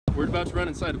We're about to run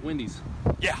inside of Wendy's.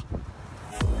 Yeah.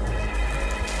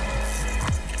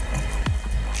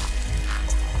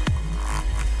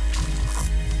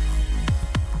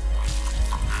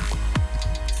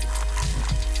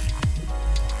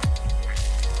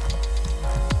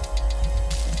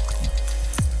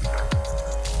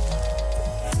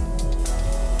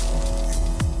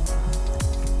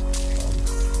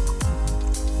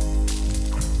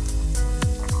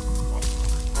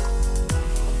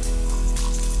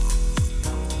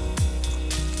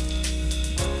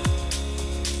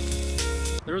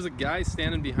 There was a guy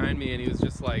standing behind me and he was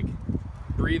just like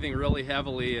breathing really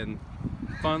heavily and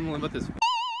fumbling with his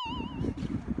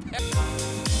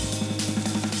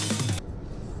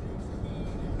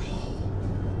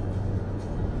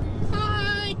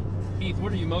Hi! Heath,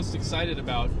 what are you most excited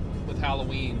about with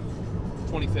Halloween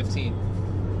 2015?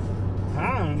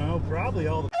 I don't know, probably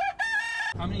all the...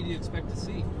 How many do you expect to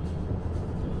see?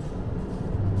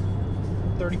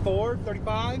 34,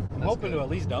 35? I'm hoping good. to at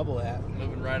least double that.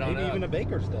 Moving right on Maybe up. even a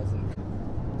baker's dozen.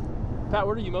 Pat,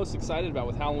 what are you most excited about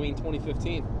with Halloween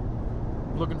 2015?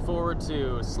 Looking forward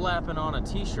to slapping on a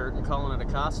t-shirt and calling it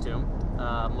a costume.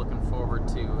 I'm looking forward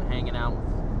to hanging out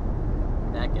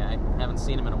with that guy. Haven't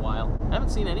seen him in a while. I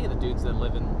haven't seen any of the dudes that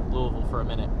live in Louisville for a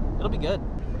minute. It'll be good.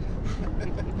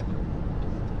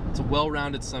 It's a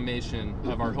well-rounded summation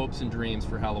of our hopes and dreams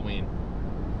for Halloween.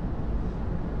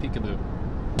 Peekaboo.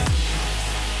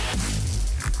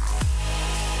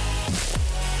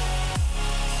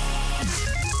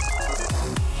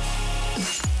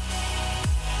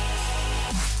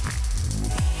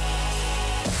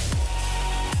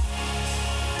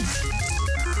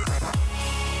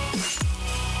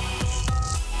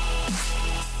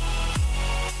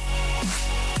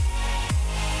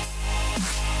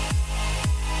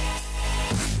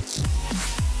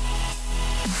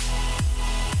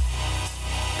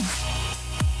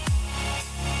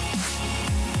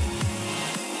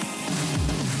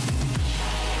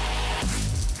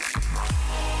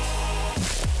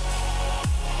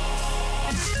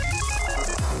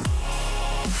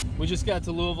 We just got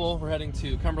to Louisville. We're heading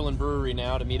to Cumberland Brewery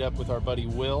now to meet up with our buddy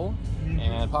Will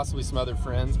and possibly some other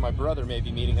friends. My brother may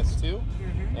be meeting us too,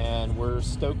 and we're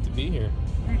stoked to be here.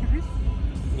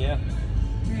 Yeah.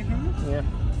 Yeah.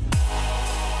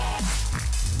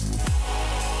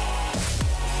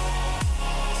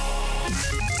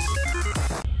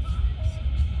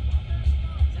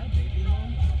 I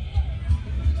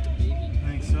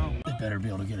think so. It better be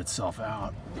able to get itself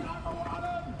out.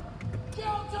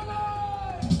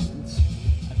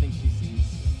 I think she sees.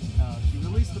 She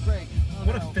released the brake. Oh,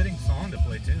 What no. a fitting song to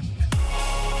play too.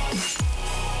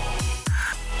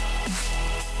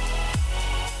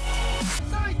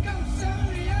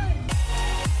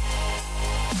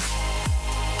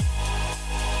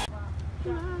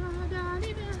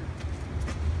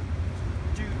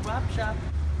 Wop shop.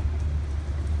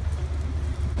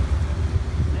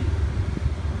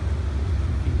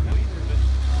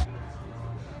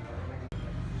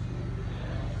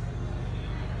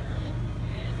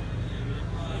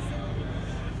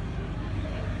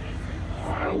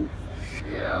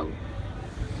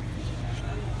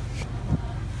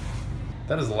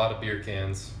 That is a lot of beer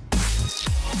cans.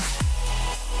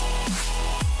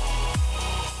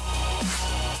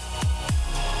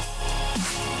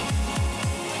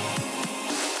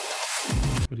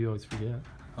 What do you always forget?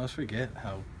 I always forget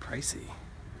how pricey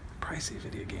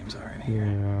video games are in here.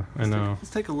 Yeah, I know. Let's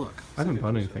take a look. I haven't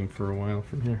bought anything for a while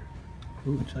from here.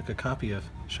 Ooh, would you like a copy of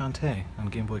Shantae on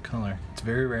Game Boy Color? It's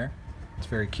very rare. It's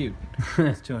very cute.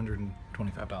 It's $225.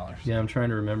 Yeah, I'm trying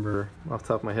to remember off the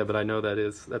top of my head, but I know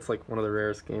that's like one of the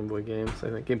rarest Game Boy games.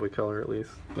 I think Game Boy Color at least.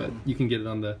 But you can get it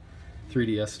on the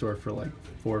 3DS store for like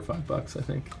 $4 or $5, I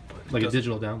think. Like a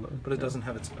digital download. But it doesn't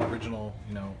have its original,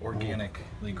 you know,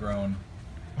 organically grown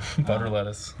butter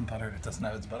lettuce. butter. It doesn't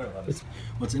have its butter lettuce.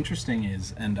 What's interesting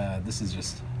is, and this is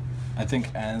just, I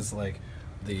think as like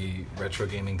the retro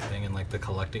gaming thing and like the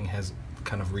collecting has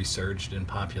kind of resurged in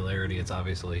popularity, it's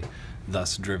obviously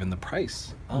thus driven the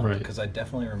price up. Right. Because I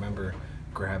definitely remember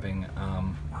grabbing,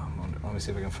 let me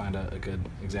see if I can find a good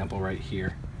example right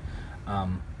here.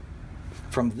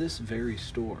 From this very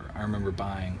store, I remember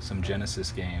buying some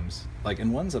Genesis games, like,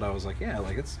 and ones that I was like, yeah,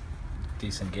 like it's a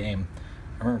decent game.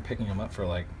 I remember picking them up for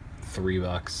like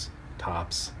 $3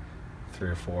 tops, 3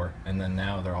 or 4, and then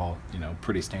now they're all, you know,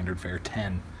 pretty standard fare,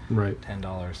 $10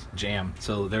 jam.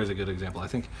 So there's a good example. I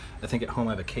think at home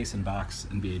I have a case and box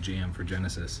NBA Jam for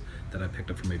Genesis that I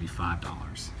picked up for maybe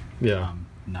 $5. Yeah.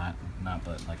 Not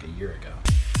but like a year ago.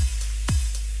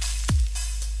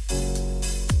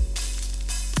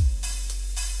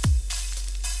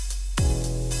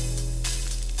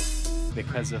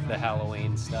 because of the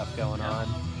Halloween stuff going on.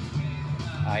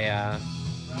 I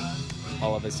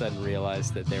all of a sudden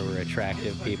realized that there were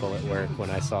attractive people at work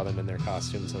when I saw them in their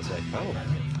costumes. I was like,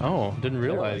 Oh, didn't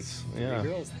realize. there are like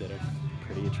 3 girls that are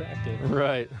pretty attractive.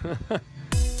 Right.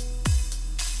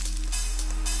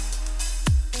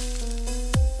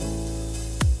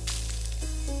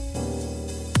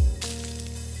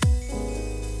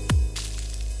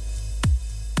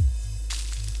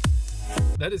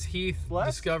 That is Heath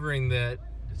discovering that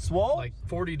Swole? like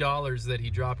 $40 that he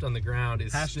dropped on the ground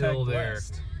is still there.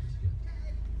 Blessed.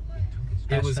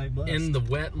 It was Hashtag blessed. in the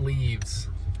wet leaves,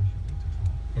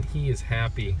 and he is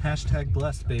happy. Hashtag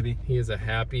blessed, baby. He is a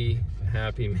happy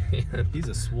man. He's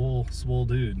a swole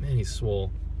dude. Man, he's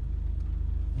swole.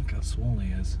 Look how swole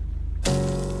he is.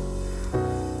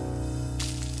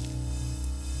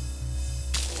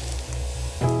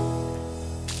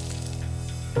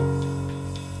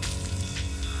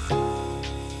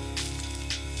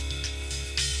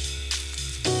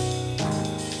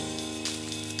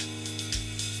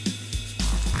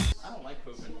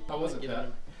 How was it,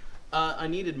 Pat? I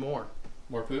needed more.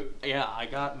 More poop? Yeah, I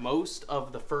got most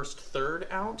of the first third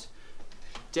out.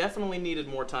 Definitely needed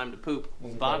more time to poop.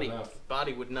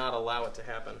 Body would not allow it to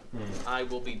happen. I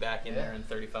will be back in there in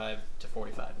 35 to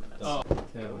 45 minutes. Oh,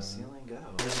 Go ceiling, go.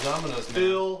 there's Domino's now.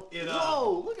 Fill it up.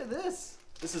 Oh, look at this.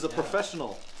 This is a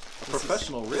professional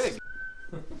rig.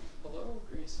 Hello,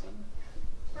 Grayson.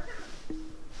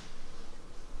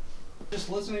 Just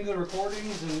listening to the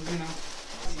recordings and, you know,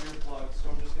 earplugs, so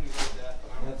I'm just gonna get that.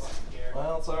 I don't fucking care.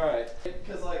 Well, it's alright.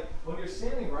 Because, like, when you're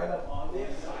standing right up on the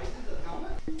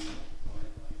helmet?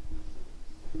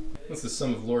 This is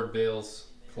some of Lord Bale's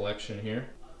collection here.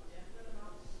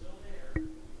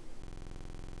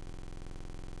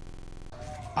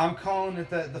 I'm calling it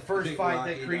the first Big fight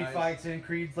Rocky that Creed dies. fights in.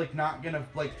 Creed's like not gonna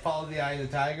like follow the eye of the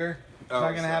tiger. He's Oh, not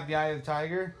gonna so- have the eye of the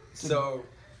tiger. So,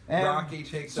 And Rocky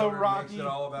takes so over and Rocky, makes it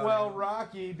all about well, him.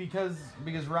 Rocky because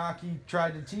Rocky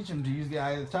tried to teach him to use the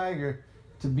eye of the tiger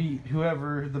to beat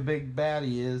whoever the big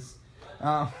baddie is.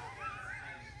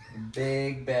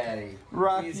 Big baddie.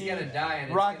 Rocky, He's gonna die and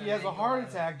it's Rocky gonna has a make heart him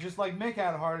attack, just like Mick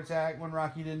had a heart attack when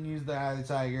Rocky didn't use the eye of the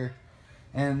tiger.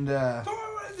 And Throw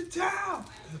it in the towel!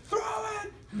 Throw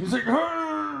it! he's like,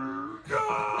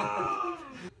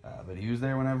 but he was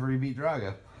there whenever he beat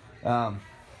Drago.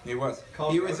 He was.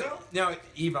 Called He was. Drago? No,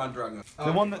 Ivan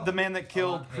Drago. The man that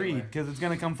killed Creed, because it's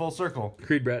gonna come full circle.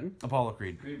 Creed Bratton? Apollo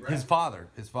Creed. Bratton. His father.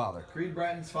 Creed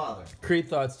Bratton's father.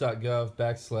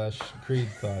 Creedthoughts.gov/Creed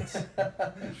Thoughts.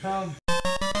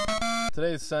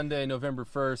 Today is Sunday, November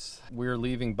 1st. We're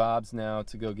leaving Bob's now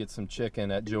to go get some chicken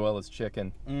at Joella's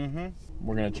Chicken. Mm-hmm.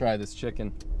 We're gonna try this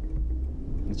chicken.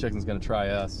 The chicken's gonna try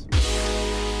us.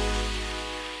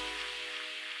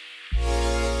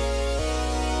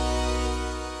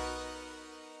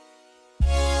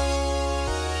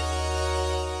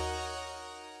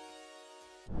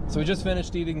 So we just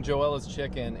finished eating Joella's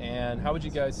chicken, and how would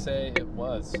you guys say it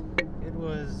was? It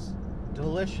was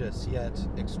delicious yet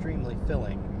extremely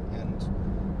filling,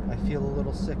 and I feel a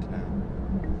little sick now.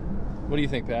 What do you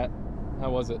think, Pat?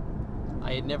 How was it?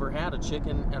 I had never had a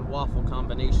chicken and waffle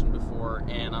combination before,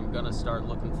 and I'm gonna start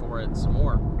looking for it some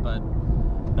more. But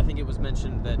I think it was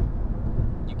mentioned that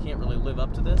you can't really live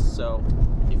up to this, so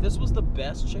if this was the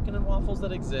best chicken and waffles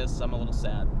that exists, I'm a little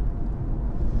sad.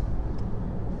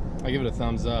 I give it a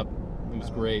thumbs up. It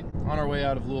was great. On our way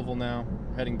out of Louisville now,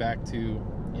 heading back to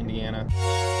Indiana.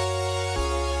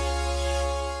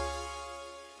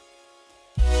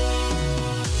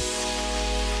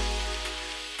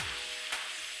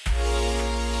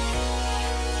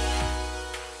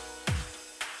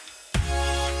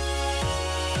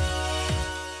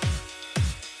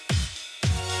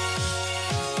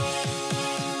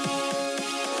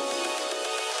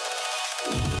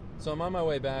 So I'm on my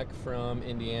way back from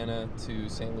Indiana to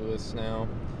St. Louis now,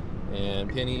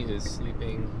 and Penny is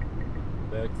sleeping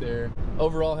back there.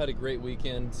 Overall, had a great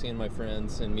weekend seeing my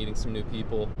friends and meeting some new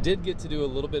people. Did get to do a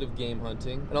little bit of game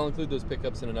hunting, and I'll include those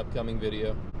pickups in an upcoming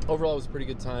video. Overall, it was a pretty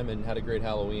good time and had a great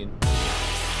Halloween.